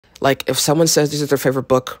like if someone says this is their favorite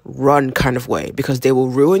book, run kind of way, because they will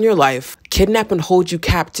ruin your life, kidnap and hold you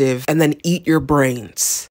captive, and then eat your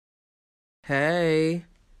brains. Hey,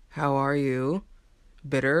 how are you?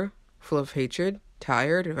 Bitter, full of hatred,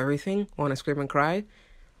 tired of everything, want to scream and cry?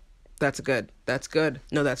 That's good. That's good.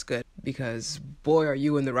 No, that's good. Because boy, are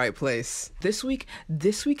you in the right place. This week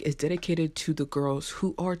is dedicated to the girls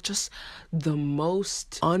who are just the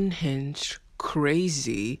most unhinged,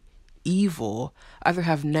 crazy, evil, either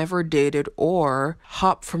have never dated or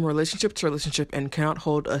hop from relationship to relationship and cannot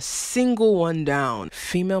hold a single one down.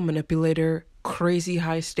 Female manipulator, crazy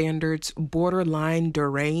high standards, borderline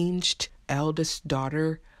deranged, eldest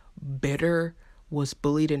daughter, bitter, was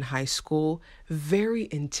bullied in high school, very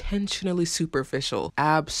intentionally superficial,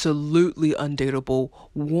 absolutely undateable,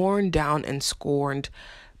 worn down and scorned,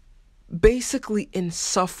 basically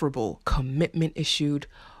insufferable, commitment issued,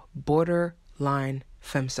 borderline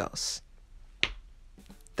femcels.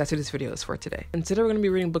 That's what this video is for today. Instead, we're going to be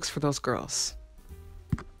reading books for those girls.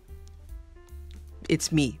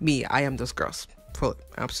 It's me, I am those girls. Fully,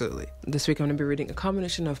 absolutely. This week I'm going to be reading a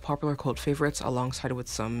combination of popular cult favorites alongside with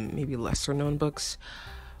some maybe lesser known books.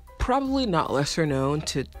 Probably not lesser known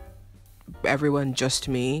to everyone, just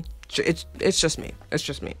me. It's just me. It's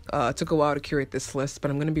just me. It took a while to curate this list,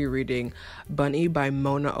 but I'm going to be reading Bunny by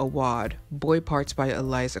Mona Awad, Boy Parts by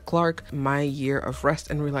Eliza Clark, My Year of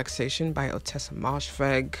Rest and Relaxation by Ottessa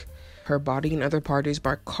Mosfegh, Her Body and Other Parties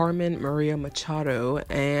by Carmen Machado,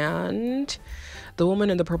 and The Woman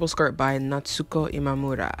in the Purple Skirt by Natsuko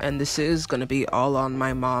Imamura. And this is going to be all on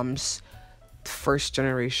my mom's first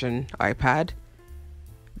generation iPad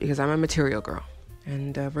because I'm a material girl.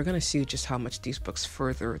 And we're going to see just how much these books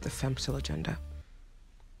further the femcel agenda.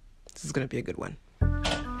 This is going to be a good one.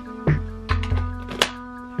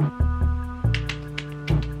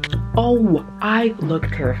 Oh, I look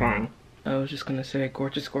terrifying. I was just going to say,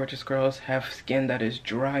 gorgeous, gorgeous girls have skin that is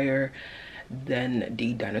drier than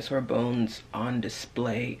the dinosaur bones on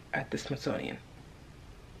display at the Smithsonian.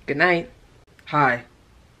 Good night. Hi.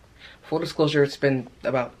 Full disclosure, it's been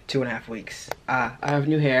about 2.5 weeks. I have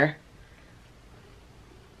new hair.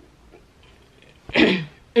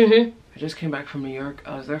 I just came back from New York.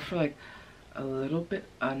 I was there for like a little bit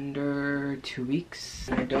under 2 weeks.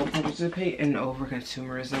 I don't participate in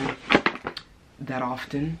over-consumerism that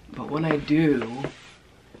often, but when I do,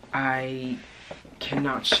 I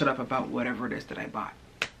cannot shut up about whatever it is that I bought.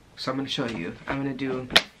 So I'm gonna show you. I'm gonna do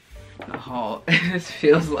a haul. This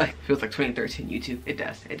feels like 2013 YouTube. It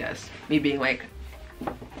does. Me being like,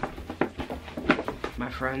 my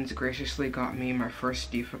friends graciously got me my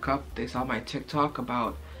first Diva cup. They saw my TikTok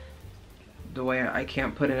about the way I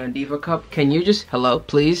can't put in a Diva cup. Can you just, hello,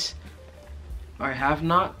 please? I have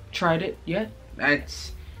not tried it yet.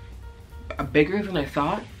 It's bigger than I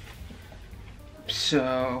thought.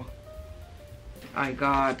 So I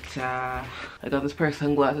got this pair of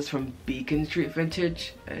sunglasses from Beacon Street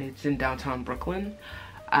Vintage. It's in downtown Brooklyn.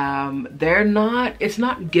 It's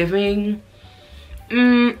not giving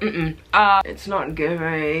it's not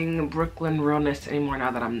giving Brooklyn realness anymore now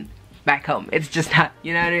that I'm back home. It's just not,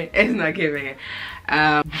 you know what I mean? It's not giving it.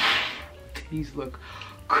 These look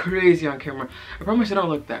crazy on camera. I promise I don't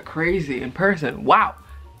look that crazy in person. Wow.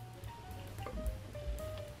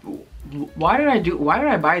 Why did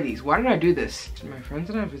I buy these? Why did I do this? My friends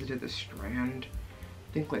and I visited the Strand,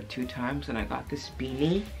 I think like 2 times, and I got this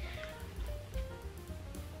beanie.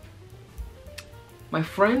 My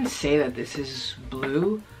friends say that this is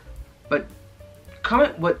blue, but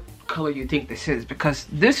comment what color you think this is, because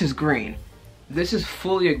this is green. This is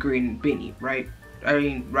fully a green beanie, right? I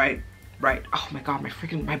mean, right. Oh my god,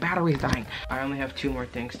 my battery is dying. I only have 2 more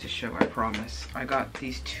things to show, I promise. I got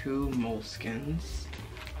these 2 moleskins.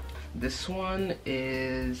 This one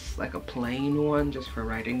is like a plain one just for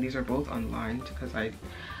writing. These are both unlined because I'm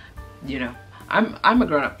a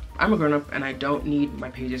grown-up. I'm a grown-up and I don't need my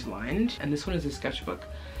pages lined. And this one is a sketchbook.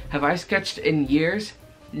 Have I sketched in years?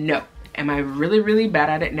 No. Am I really, really bad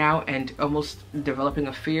at it now and almost developing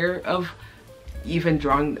a fear of even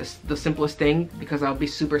drawing the simplest thing because I'll be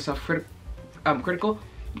super self-critical?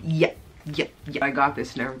 Yeah. I got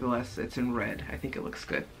this nevertheless. It's in red. I think it looks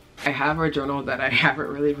good. I have a journal that I haven't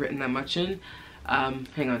really written that much in.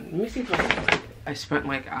 Hang on, let me see if I spent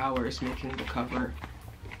like hours making the cover.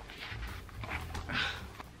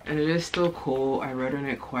 And it is still cool. I wrote on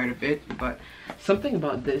it quite a bit, but something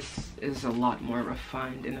about this is a lot more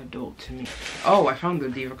refined and adult to me. Oh, I found the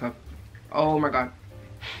Diva cup. Oh my god.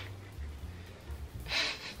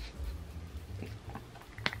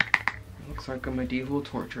 Looks like a medieval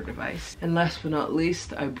torture device. And last but not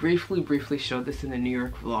least, I briefly showed this in the New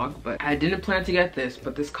York vlog, but I didn't plan to get this,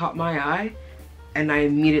 but this caught my eye. and I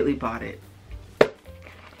immediately bought it.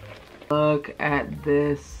 Look at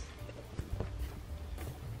this.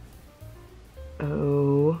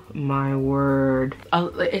 Oh my word.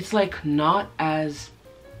 It's like not as,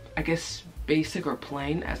 I guess, basic or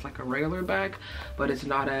plain as like a regular bag, but it's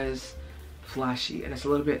not as flashy, and it's a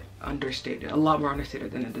little bit understated, a lot more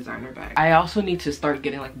understated than a designer bag. I also need to start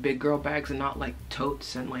getting like big girl bags and not like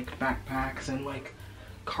totes and like backpacks and like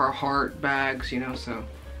Carhartt bags, you know, so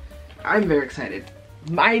I'm very excited.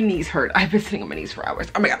 My knees hurt. I've been sitting on my knees for hours.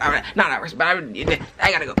 Oh my god, not hours, but I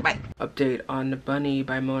gotta go. Bye. Update on Bunny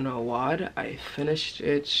by Mona Awad. I finished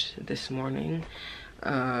it this morning.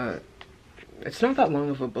 It's not that long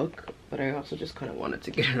of a book, but I also just kind of wanted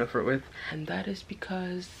to get it over with. And that is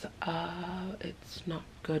because it's not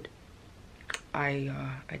good. I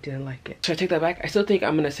didn't like it. So I take that back. I still think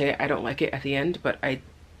I'm gonna say I don't like it at the end, but I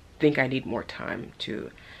think I need more time to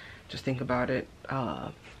just think about it.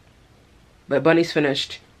 But Bunny's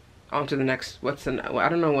finished. On to the next. What's the? I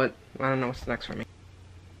don't know what's the next for me.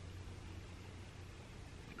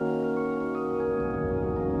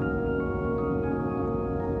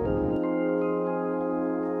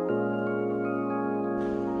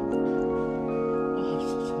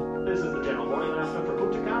 This is the general boarding announcement for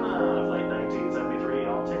Punta Cana, flight 1973.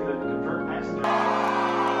 All ticketed and confirmed passengers.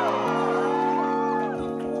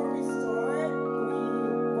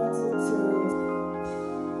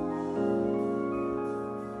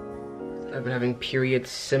 I've been having period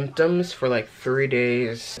symptoms for like 3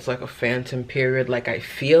 days. It's like a phantom period. Like I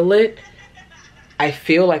feel it. I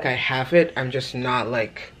feel like I have it. I'm just not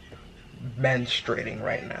like menstruating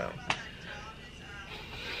right now.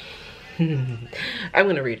 I'm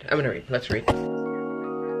gonna read. Let's read.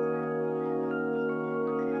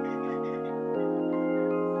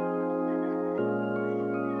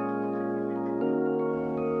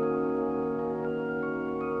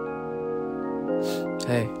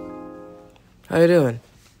 Hey. How you doing?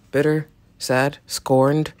 Bitter? Sad?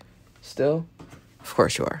 Scorned? Still? Of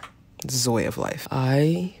course you are. This is a way of life.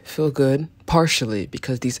 I feel good, partially,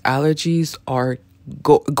 because these allergies are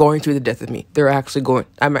going through the death of me. They're actually going,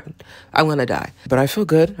 I'm gonna die. But I feel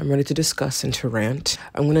good. I'm ready to discuss and to rant.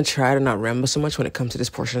 I'm gonna try to not ramble so much when it comes to this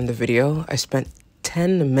portion of the video. I spent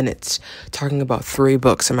 10 minutes talking about 3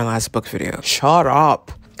 books in my last book video. Shut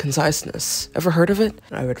up. Conciseness. Ever heard of it?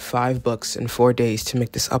 I read 5 books in 4 days to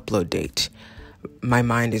make this upload date. My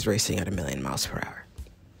mind is racing at 1,000,000 miles per hour.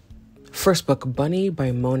 First book, Bunny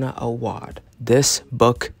by Mona Awad. This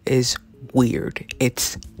book is weird.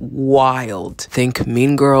 It's wild. Think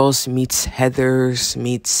Mean Girls meets Heathers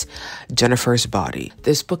meets Jennifer's Body.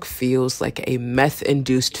 This book feels like a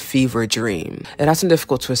meth-induced fever dream. It has some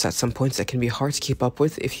difficult twists at some points that can be hard to keep up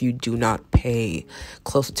with if you do not pay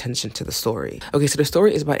close attention to the story. Okay, so the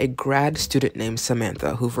story is about a grad student named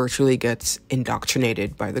Samantha who virtually gets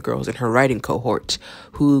indoctrinated by the girls in her writing cohort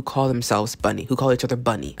who call themselves Bunny, who call each other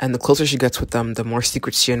Bunny. And the closer she gets with them, the more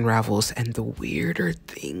secrets she unravels and the weirder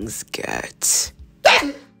things get.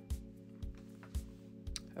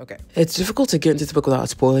 Okay. It's difficult to get into the book without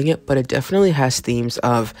spoiling it, but it definitely has themes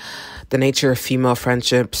of the nature of female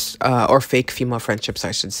friendships, or fake female friendships,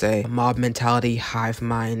 I should say, mob mentality, hive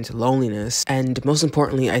mind, loneliness, and most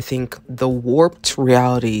importantly, I think the warped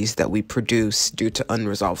realities that we produce due to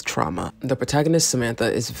unresolved trauma. The protagonist,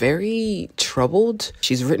 Samantha, is very troubled.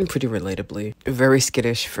 She's written pretty relatably, very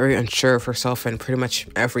skittish, very unsure of herself in pretty much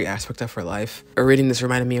every aspect of her life. Reading this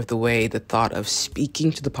reminded me of the way the thought of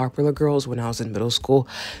speaking to the popular girls when I was in middle school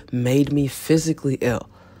made me physically ill.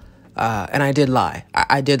 And I did lie.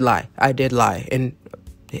 I did lie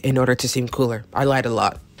in order to seem cooler. I lied a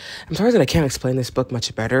lot. I'm sorry that I can't explain this book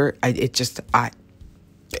much better. It's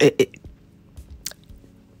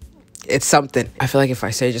something. I feel like if I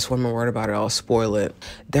say just one more word about it, I'll spoil it.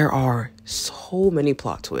 There are so many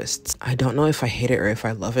plot twists. I don't know if I hate it or if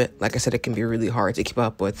I love it. Like I said, it can be really hard to keep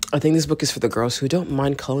up with. I think this book is for the girls who don't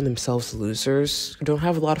mind calling themselves losers, who don't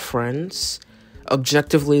have a lot of friends,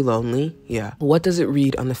 objectively lonely. Yeah. What does it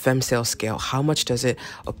read on the femcel scale? How much does it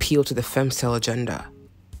appeal to the femcel agenda?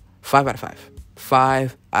 5 out of 5.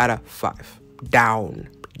 5 out of 5. Down.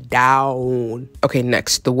 Okay,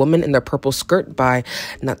 next, The Woman in the Purple Skirt by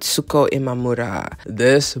Natsuko Imamura.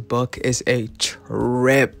 This book is a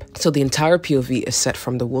trip. So the entire POV is set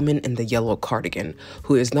from the woman in the yellow cardigan,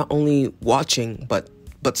 who is not only watching but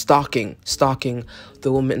stalking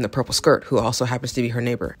the woman in the purple skirt, who also happens to be her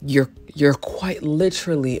neighbor. You're quite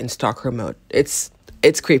literally in stalker mode. It's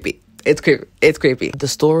creepy. It's creepy. It's creepy. The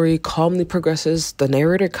story calmly progresses. The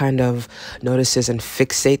narrator kind of notices and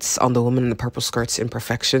fixates on the woman in the purple skirt's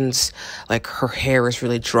imperfections. Like her hair is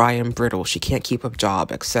really dry and brittle. She can't keep a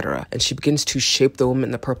job, etc. And she begins to shape the woman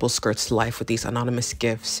in the purple skirt's life with these anonymous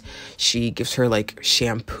gifts. She gives her like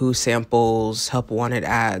shampoo samples, help wanted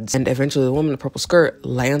ads. And eventually the woman in the purple skirt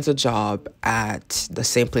lands a job at the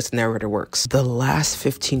same place the narrator works. The last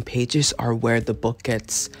 15 pages are where the book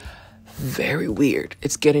gets very weird.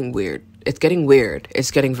 It's getting weird. It's getting weird.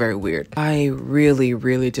 It's getting very weird. I really,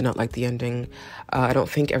 really do not like the ending. I don't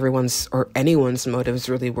think everyone's or anyone's motives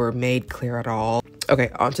really were made clear at all.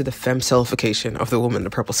 Okay, on to the femcelification of the woman in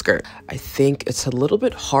the purple skirt. I think it's a little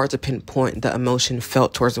bit hard to pinpoint the emotion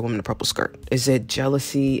felt towards the woman in the purple skirt. Is it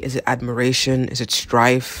jealousy? Is it admiration? Is it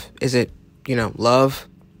strife? Is it, love?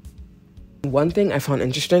 One thing I found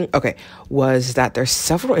interesting, was that there's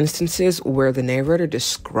several instances where the narrator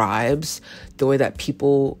describes the way that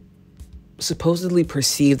people supposedly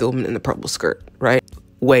perceive the woman in the purple skirt, right?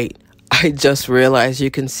 Wait, I just realized you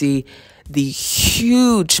can see the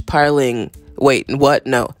huge piling. Wait, what?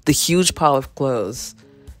 No, the huge pile of clothes.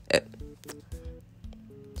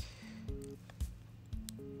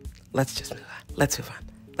 Let's just move on. Let's move on.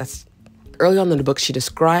 Early on in the book, she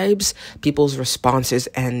describes people's responses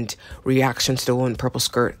and reactions to the woman in the purple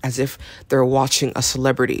skirt as if they're watching a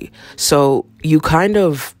celebrity. So you kind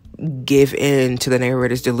of give in to the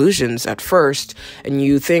narrator's delusions at first, and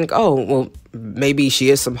you think, oh, well, maybe she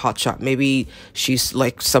is some hotshot. Maybe she's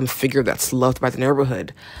like some figure that's loved by the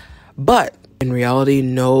neighborhood. But in reality,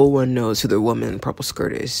 no one knows who the woman in the purple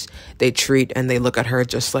skirt is. They treat and they look at her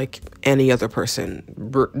just like any other person.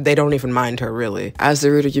 They don't even mind her, really. As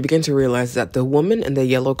the reader, you begin to realize that the woman in the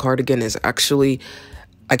yellow cardigan is actually,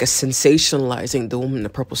 I guess, sensationalizing the woman in the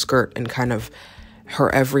purple skirt and kind of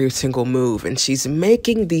her every single move. And she's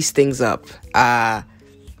making these things up.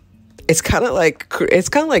 It's kind of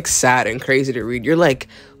like sad and crazy to read. You're like,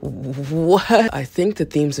 what? I think the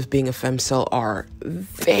themes of being a femcel are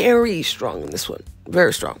very strong in this one.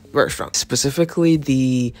 Very strong, very strong. Specifically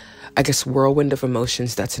the, I guess, whirlwind of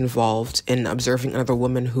emotions that's involved in observing another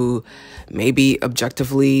woman who may be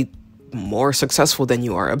objectively more successful than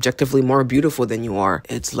you are, objectively more beautiful than you are.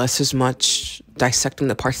 It's less as much dissecting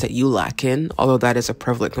the parts that you lack in, although that is a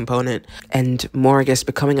prevalent component, and more, I guess,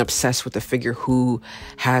 becoming obsessed with the figure who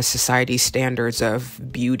has society's standards of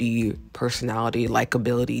beauty, personality,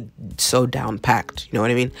 likability so down packed. You know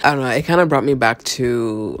what I mean? I don't know. It kind of brought me back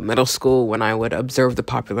to middle school when I would observe the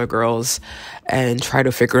popular girls and try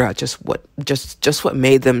to figure out just what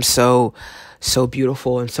made them so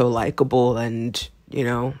beautiful and so likable and,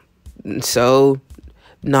 so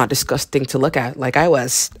not disgusting to look at like I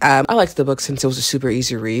was. I liked the book since it was a super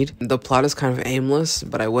easy read. The plot is kind of aimless,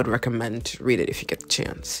 but I would recommend to read it if you get the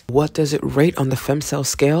chance. What does it rate on the femcel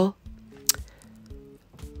scale?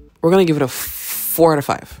 We're going to give it a 4 out of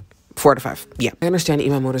 5. 4 out of 5. Yeah. I understand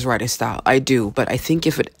Imamura's writing style. I do. But I think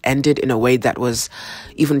if it ended in a way that was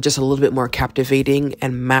even just a little bit more captivating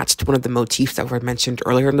and matched one of the motifs that were mentioned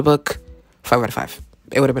earlier in the book, 5 out of 5.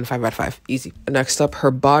 It would have been 5 out of 5. Easy. Next up,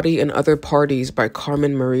 Her Body and Other Parties by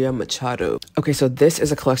Carmen Maria Machado. Okay, so this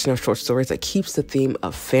is a collection of short stories that keeps the theme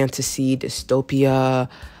of fantasy, dystopia,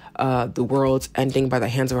 the world's ending by the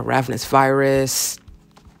hands of a ravenous virus.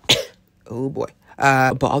 Oh boy.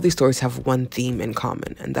 But all these stories have one theme in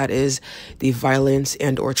common, and that is the violence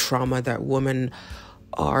and or trauma that women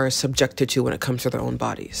are subjected to when it comes to their own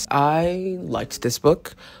bodies. I liked this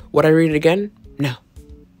book. Would I read it again? No.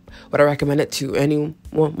 Would I recommend it to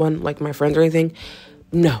anyone, like my friends or anything?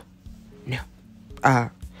 No.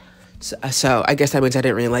 So I guess that means I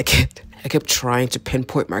didn't really like it. I kept trying to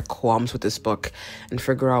pinpoint my qualms with this book and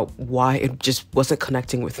figure out why it just wasn't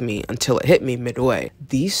connecting with me until it hit me midway.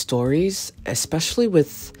 These stories, especially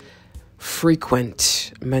with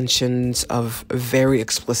frequent mentions of very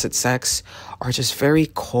explicit sex, are just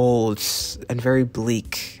very cold and very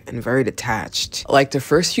bleak and very detached. Like the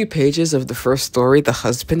first few pages of the first story, the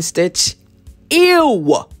husband stitch,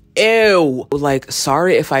 ew. Like,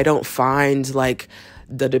 sorry if I don't find like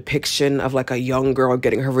the depiction of like a young girl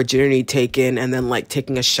getting her virginity taken and then like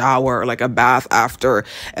taking a shower or like a bath after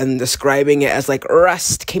and describing it as like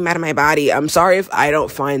rust came out of my body. I'm sorry if I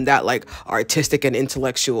don't find that like artistic and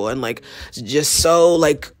intellectual and like just so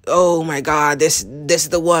like, oh my God, this is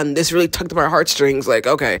the one. This really tugged at my heartstrings. Like,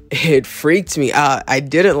 okay, it freaked me out. I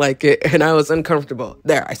didn't like it and I was uncomfortable.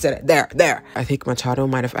 There, I said it. There. I think Machado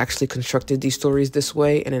might have actually constructed these stories this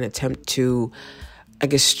way in an attempt to, I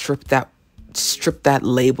guess, strip that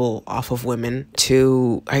label off of women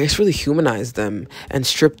to, I guess, really humanize them and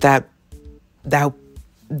strip that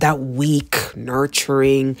that weak,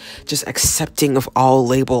 nurturing, just accepting of all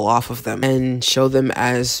label off of them, and show them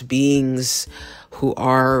as beings who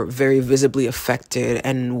are very visibly affected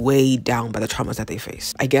and weighed down by the traumas that they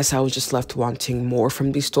face. I guess I was just left wanting more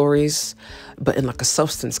from these stories, but in like a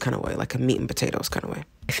substance kind of way, like a meat and potatoes kind of way.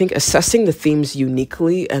 I think assessing the themes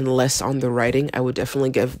uniquely and less on the writing, I would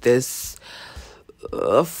definitely give this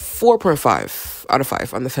 4.5 out of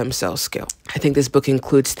 5 on the femcel scale. I think this book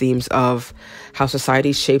includes themes of how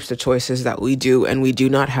society shapes the choices that we do and we do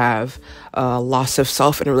not have, loss of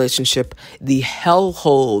self in a relationship, the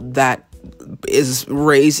hellhole that is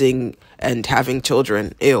raising and having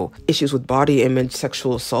children, issues with body image,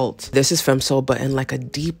 sexual assault. This is femcel, but in like a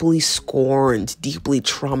deeply scorned, deeply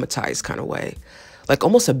traumatized kind of way, like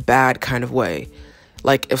almost a bad kind of way.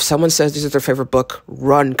 Like if someone says this is their favorite book,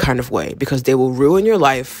 run kind of way, because they will ruin your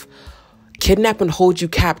life, kidnap and hold you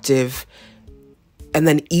captive, and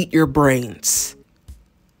then eat your brains.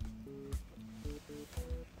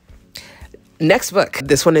 Next book.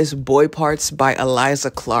 This one is Boy Parts by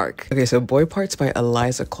Eliza Clark. Okay, so Boy Parts by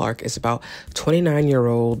Eliza Clark is about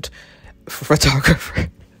 29-year-old photographer.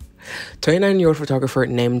 29-year-old photographer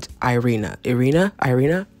named Irina. Irina?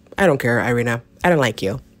 I don't care, Irina. I don't like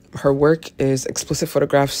you. Her work is explicit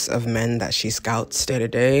photographs of men that she scouts day to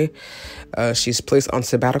day. She's placed on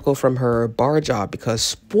sabbatical from her bar job because,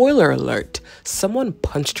 spoiler alert, someone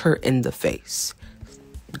punched her in the face.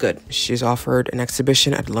 Good. She's offered an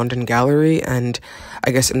exhibition at London Gallery, and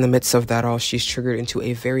I guess in the midst of that all, she's triggered into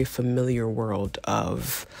a very familiar world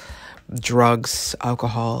of drugs,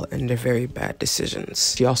 alcohol, and very bad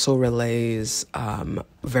decisions. She also relays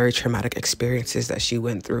very traumatic experiences that she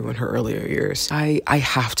went through in her earlier years. I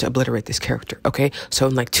have to obliterate this character, okay? So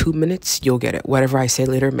in like 2 minutes, you'll get it. Whatever I say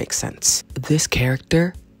later makes sense. This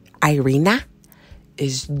character, Irina,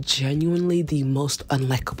 is genuinely the most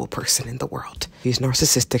unlikable person in the world. She's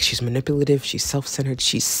narcissistic, she's manipulative, she's self-centered,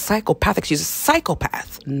 she's psychopathic, she's a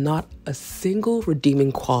psychopath. Not a single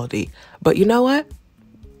redeeming quality. But you know what?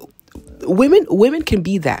 Women can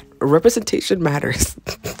be that. Representation matters.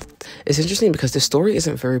 It's interesting because the story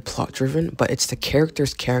isn't very plot driven, but it's the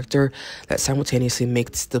character's character that simultaneously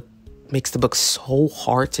makes the book so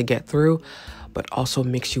hard to get through, but also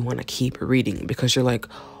makes you want to keep reading, because you're like,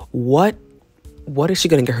 what is she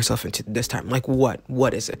going to get herself into this time? Like,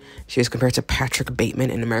 what is it? She is compared to Patrick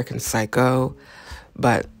Bateman in American Psycho,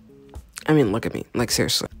 but I mean, look at me. Like,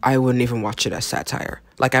 seriously, I wouldn't even watch it as satire.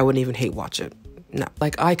 Like, I wouldn't even hate watch it. No,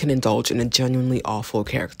 like, I can indulge in a genuinely awful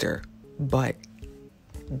character, but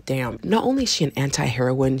damn, not only is she an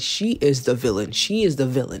anti-heroine, she is the villain. She is the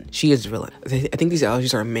villain. I think these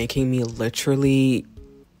allergies are making me literally...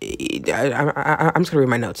 I'm just gonna read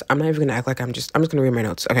my notes. I'm not even gonna act like I'm just gonna read my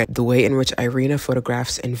notes. Okay. The way in which Irina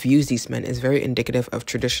photographs and views these men is very indicative of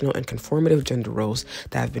traditional and conformative gender roles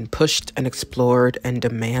that have been pushed and explored and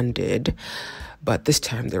demanded, but this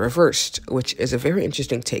time they're reversed, which is a very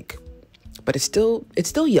interesting take. But it's still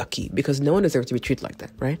yucky, because no one deserves to be treated like that,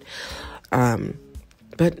 right?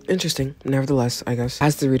 But interesting, nevertheless, I guess.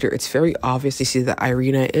 As the reader, it's very obvious to see that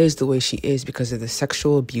Irina is the way she is because of the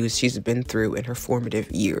sexual abuse she's been through in her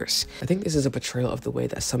formative years. I think this is a portrayal of the way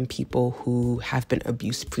that some people who have been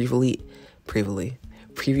abused previously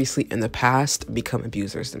in the past become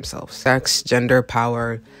abusers themselves. Sex, gender,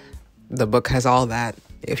 power, the book has all that.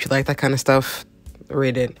 If you like that kind of stuff,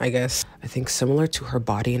 read it, I guess. I think similar to her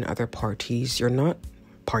body and other parties, you're not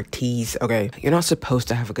supposed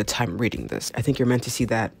to have a good time reading this. I think you're meant to see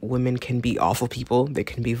that women can be awful people, they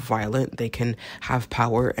can be violent, they can have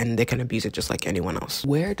power, and they can abuse it just like anyone else.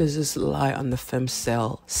 Where does this lie on the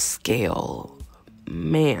femcel scale?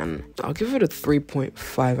 Man, I'll give it a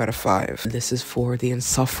 3.5 out of 5. This is for the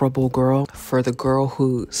insufferable girl, for the girl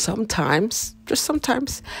who sometimes, just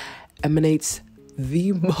sometimes, emanates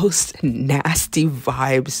the most nasty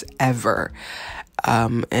vibes ever,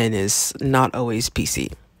 and is not always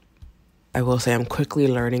PC. I will say I'm quickly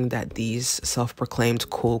learning that these self-proclaimed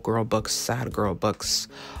cool girl books, sad girl books,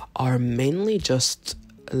 are mainly just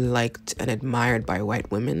liked and admired by white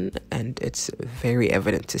women, and it's very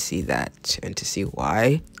evident to see that and to see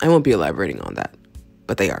why. I won't be elaborating on that,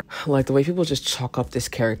 but they are. Like, the way people just chalk up this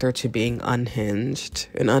character to being unhinged,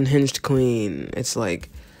 an unhinged queen. It's like,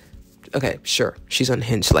 okay, sure, she's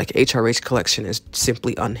unhinged. Like, HRH Collection is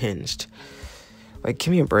simply unhinged. Like,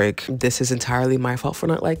 give me a break. This is entirely my fault for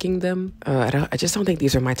not liking them. I just don't think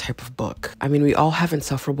these are my type of book. I mean, we all have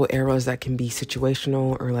insufferable eras that can be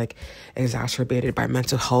situational or, like, exacerbated by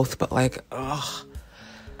mental health, but, like, ugh.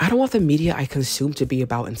 I don't want the media I consume to be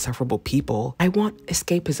about insufferable people. I want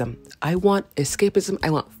escapism. I want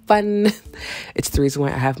fun. It's the reason why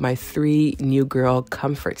I have my 3 New Girl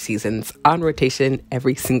comfort seasons on rotation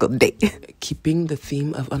every single day. Keeping the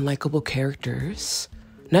theme of unlikable characters.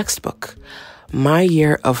 Next book, My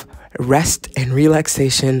Year of Rest and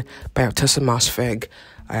Relaxation by Ottessa mosfegh.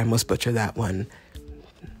 I almost butchered that one.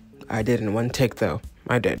 I did in one take though.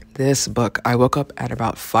 I did. This book, I woke up at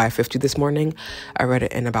about 5:50 this morning. I read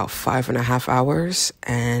it in about 5.5 hours.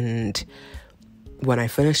 And when I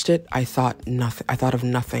finished it, I thought nothing. I thought of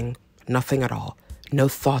nothing at all. No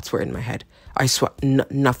thoughts were in my head. I swear,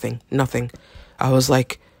 nothing. I was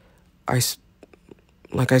like, I swiped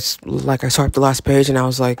the last page and I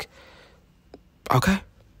was like, okay.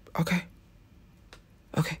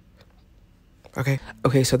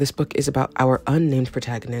 So this book is about our unnamed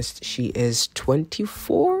protagonist. She is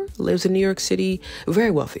 24, lives in New York City, very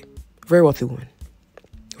wealthy woman.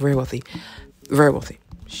 Very wealthy.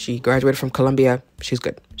 She graduated from Columbia. She's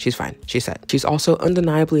good. She's fine. She's set. She's also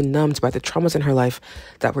undeniably numbed by the traumas in her life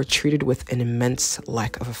that were treated with an immense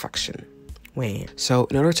lack of affection. So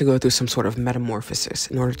in order to go through some sort of metamorphosis,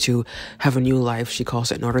 in order to have a new life, she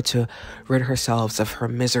calls it, in order to rid herself of her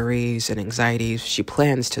miseries and anxieties, she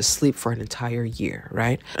plans to sleep for an entire year,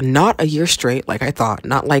 right? Not a year straight, like I thought,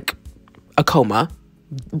 not like a coma,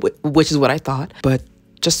 which is what I thought, but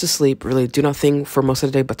just to sleep, really do nothing for most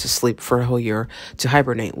of the day, but to sleep for a whole year, to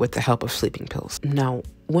hibernate with the help of sleeping pills. Now,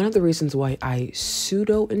 one of the reasons why I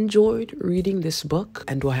pseudo-enjoyed reading this book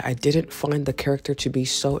and why I didn't find the character to be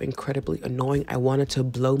so incredibly annoying, I wanted to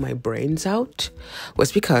blow my brains out,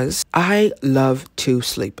 was because I love to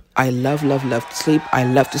sleep. I love to sleep. I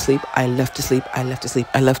love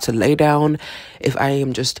to lay down. If I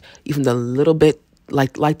am just even the little bit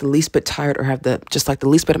like the least bit tired or have the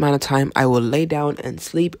least bit amount of time, I will lay down and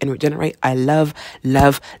sleep and regenerate. I love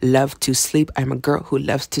to sleep. I'm a girl who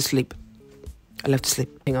loves to sleep. I love to sleep.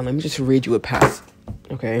 Hang on, let me just read you a passage.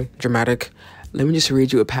 Okay, dramatic. Let me just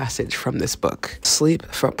read you a passage from this book. Sleep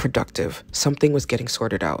felt productive. Something was getting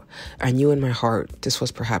sorted out. I knew in my heart, this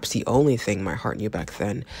was perhaps the only thing my heart knew back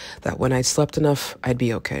then, that when I'd slept enough, I'd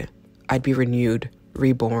be okay. I'd be renewed,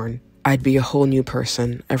 reborn. I'd be a whole new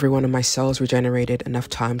person. Every one of my cells regenerated enough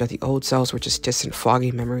time that the old cells were just distant,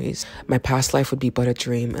 foggy memories. My past life would be but a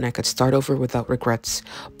dream, and I could start over without regrets,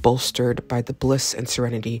 bolstered by the bliss and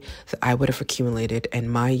serenity that I would have accumulated in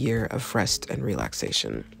my year of rest and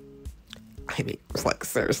relaxation. I mean, it's like,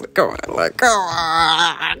 seriously, go on. Like,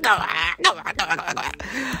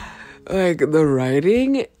 the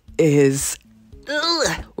writing is...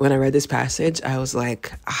 Ugh. When I read this passage, I was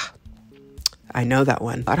like, I know that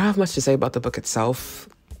one. I don't have much to say about the book itself.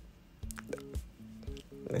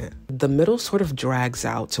 The middle sort of drags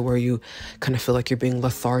out to where you kind of feel like you're being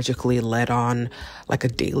lethargically led on like a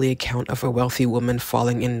daily account of a wealthy woman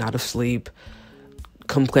falling in and out of sleep,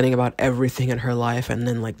 complaining about everything in her life, and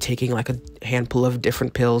then like taking like a handful of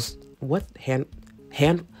different pills.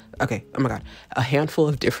 Okay, oh my God, a handful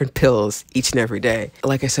of different pills each and every day.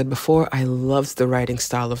 Like I said before, I loved the writing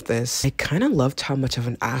style of this. I kind of loved how much of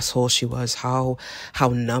an asshole she was, how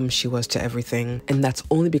numb she was to everything. And that's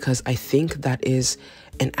only because I think that is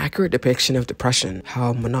an accurate depiction of depression,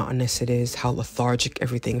 how monotonous it is, how lethargic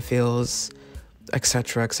everything feels,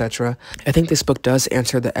 etc., etc. I think this book does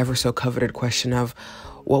answer the ever so coveted question of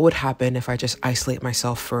what would happen if I just isolate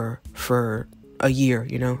myself for a year,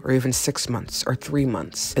 you know, or even 6 months or 3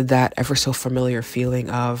 months. That ever so familiar feeling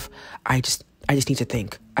of I just need to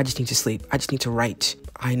think. I just need to sleep. I just need to write.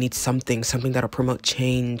 I need something that'll promote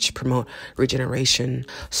change, promote regeneration,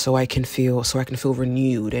 so I can feel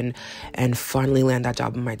renewed and finally land that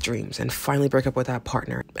job in my dreams, and finally break up with that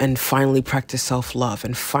partner, and finally practice self-love,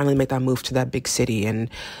 and finally make that move to that big city, and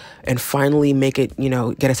finally make it, you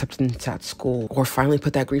know, get accepted into that school, or finally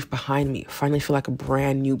put that grief behind me, finally feel like a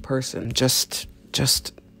brand new person, just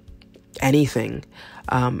anything.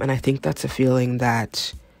 And I think that's a feeling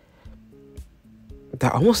that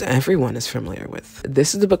almost everyone is familiar with.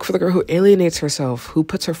 This is the book for the girl who alienates herself, who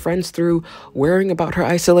puts her friends through worrying about her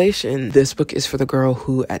isolation. This book is for the girl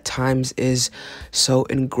who at times is so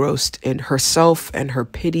engrossed in herself and her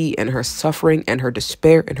pity and her suffering and her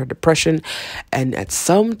despair and her depression, and at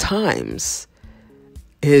some times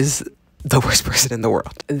is the worst person in the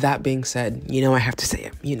world. That being said, I have to say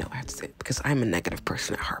it because I'm a negative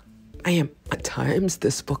person at heart. I am. At times,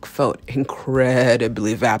 this book felt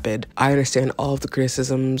incredibly vapid. I understand all of the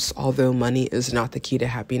criticisms, although money is not the key to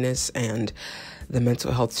happiness and the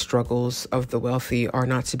mental health struggles of the wealthy are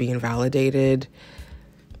not to be invalidated.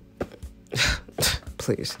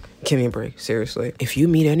 Please, give me a break, seriously. If you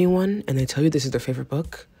meet anyone and they tell you this is their favorite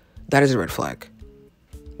book, that is a red flag.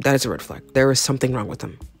 That is a red flag. There is something wrong with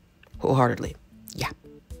them. Wholeheartedly. Yeah.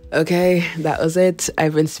 Okay, that was it.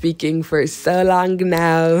 I've been speaking for so long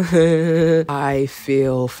now. I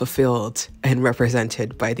feel fulfilled and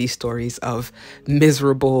represented by these stories of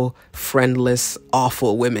miserable, friendless,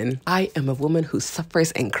 awful women. I am a woman who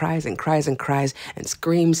suffers and cries and cries and cries and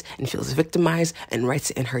screams and feels victimized and writes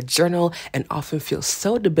it in her journal and often feels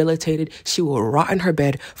so debilitated she will rot in her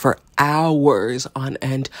bed for hours on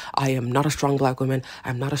end. I am not a strong Black woman.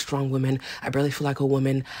 I'm not a strong woman. I barely feel like a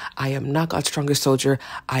woman. I am not God's strongest soldier.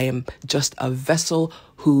 I am just a vessel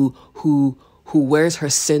who wears her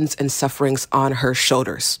sins and sufferings on her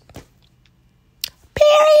shoulders.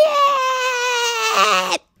 Period.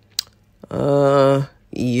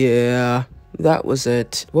 Yeah, that was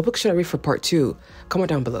it. What book should I read for part 2? Comment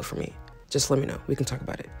down below for me. Just let me know. We can talk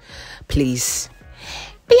about it. Please.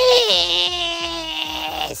 Please.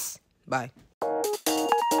 Bye.